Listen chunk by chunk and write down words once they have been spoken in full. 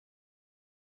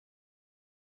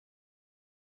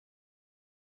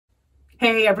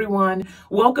Hey everyone,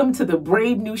 welcome to the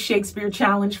Brave New Shakespeare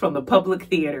Challenge from the Public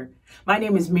Theater. My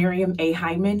name is Miriam A.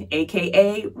 Hyman,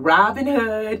 aka Robin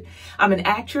Hood. I'm an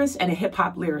actress and a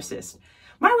hip-hop lyricist.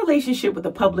 My relationship with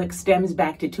the public stems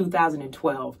back to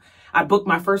 2012. I booked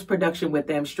my first production with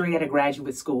them straight out of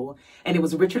graduate school, and it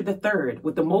was Richard III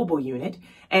with the mobile unit,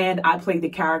 and I played the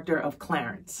character of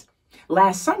Clarence.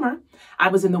 Last summer, I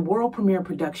was in the world premiere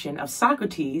production of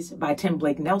Socrates by Tim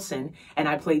Blake Nelson, and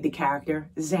I played the character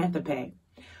Xanthippe.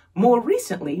 More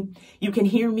recently, you can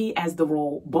hear me as the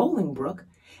role Bolingbroke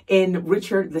in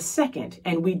Richard II,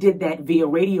 and we did that via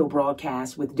radio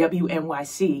broadcast with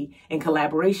WNYC in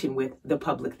collaboration with the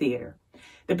Public Theater.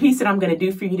 The piece that I'm going to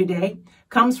do for you today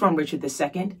comes from Richard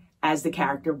II as the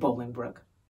character Bolingbroke.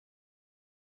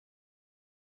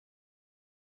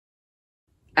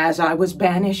 As I was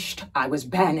banished,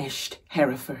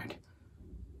 Hereford.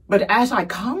 But as I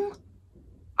come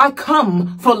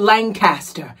for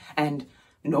Lancaster, and,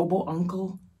 noble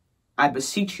uncle, I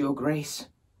beseech your grace,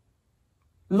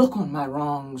 look on my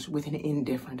wrongs with an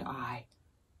indifferent eye.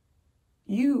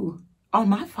 You are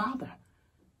my father,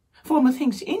 for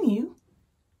methinks in you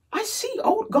I see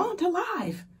old Gaunt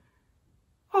alive.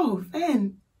 Oh,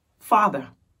 then,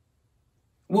 father,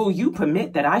 will you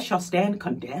permit that I shall stand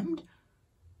condemned?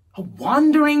 A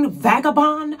wandering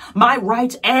vagabond, my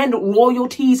rights and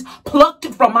royalties plucked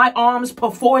from my arms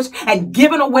perforce and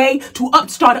given away to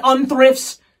upstart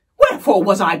unthrifts? Wherefore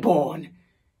was I born?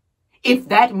 If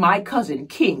that my cousin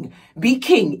king be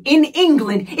king in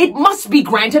England, it must be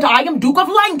granted I am Duke of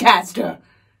Lancaster.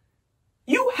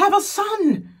 You have a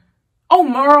son, O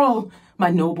Merle, my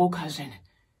noble cousin.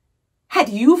 Had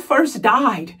you first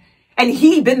died, and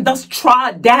he been thus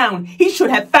trod down, he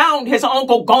should have found his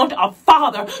uncle Gaunt a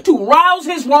father to rouse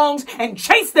his wrongs and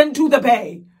chase them to the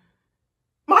bay.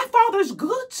 My father's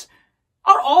goods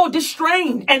are all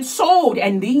distrained and sold,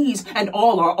 and these and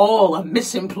all are all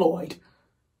misemployed.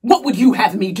 What would you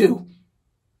have me do?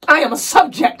 I am a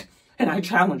subject, and I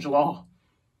challenge law.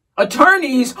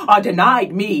 Attorneys are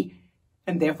denied me,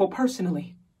 and therefore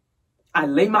personally, I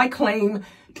lay my claim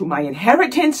to my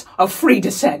inheritance of free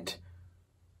descent.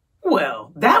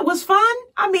 Well, that was fun.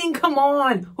 I mean, come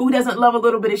on. Who doesn't love a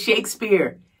little bit of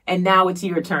Shakespeare? And now it's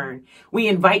your turn. We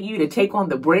invite you to take on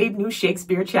the Brave New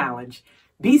Shakespeare Challenge.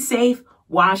 Be safe,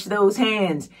 wash those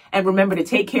hands, and remember to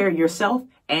take care of yourself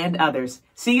and others.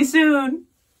 See you soon.